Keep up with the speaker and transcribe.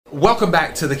Welcome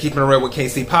back to the Keeping It Real with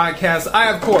KC podcast.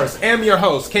 I, of course, am your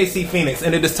host, KC Phoenix,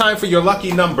 and it is time for your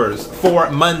lucky numbers for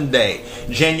Monday,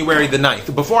 January the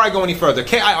 9th. Before I go any further,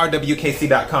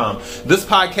 KIRWKC.com. This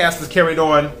podcast is carried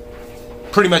on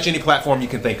pretty much any platform you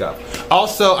can think of.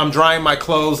 Also, I'm drying my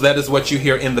clothes. That is what you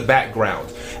hear in the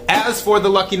background. As for the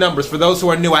lucky numbers, for those who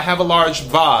are new, I have a large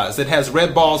vase. It has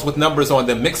red balls with numbers on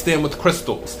them mixed in with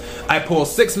crystals. I pull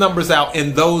 6 numbers out,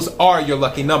 and those are your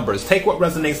lucky numbers. Take what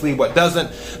resonates, leave what doesn't.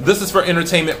 This is for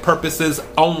entertainment purposes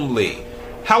only.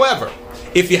 However,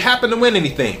 if you happen to win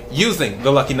anything using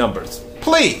the lucky numbers,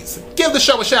 please give the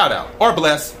show a shout out or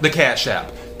bless the Cash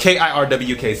App.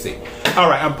 KIRWKC. All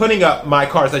right, I'm putting up my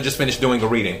cards. I just finished doing a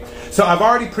reading. So I've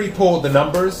already pre-pulled the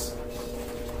numbers,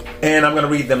 and I'm going to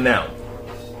read them now.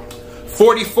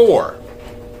 44,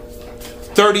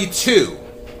 32,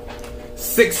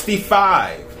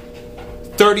 65,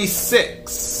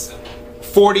 36,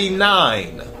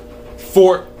 49,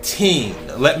 14.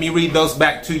 Let me read those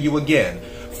back to you again.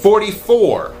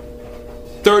 44,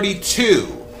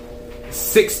 32,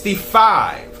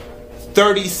 65,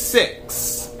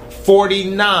 36,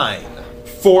 49,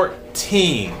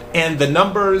 14. And the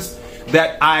numbers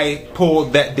that I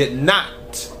pulled that did not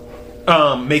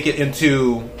make it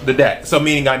into the deck, so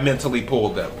meaning I mentally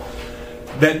pulled them,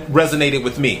 that resonated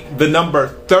with me. The number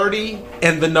 30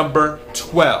 and the number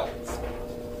 12.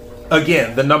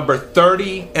 Again, the number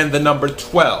 30 and the number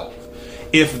 12.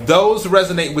 If those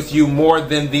resonate with you more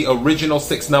than the original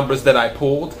 6 numbers that I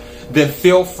pulled, then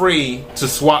feel free to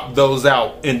swap those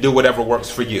out and do whatever works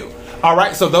for you. All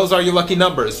right, so those are your lucky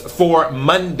numbers for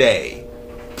Monday,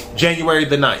 January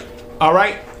the 9th. All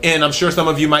right, and I'm sure some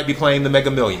of you might be playing the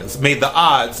Mega Millions. May the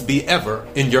odds be ever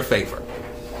in your favor.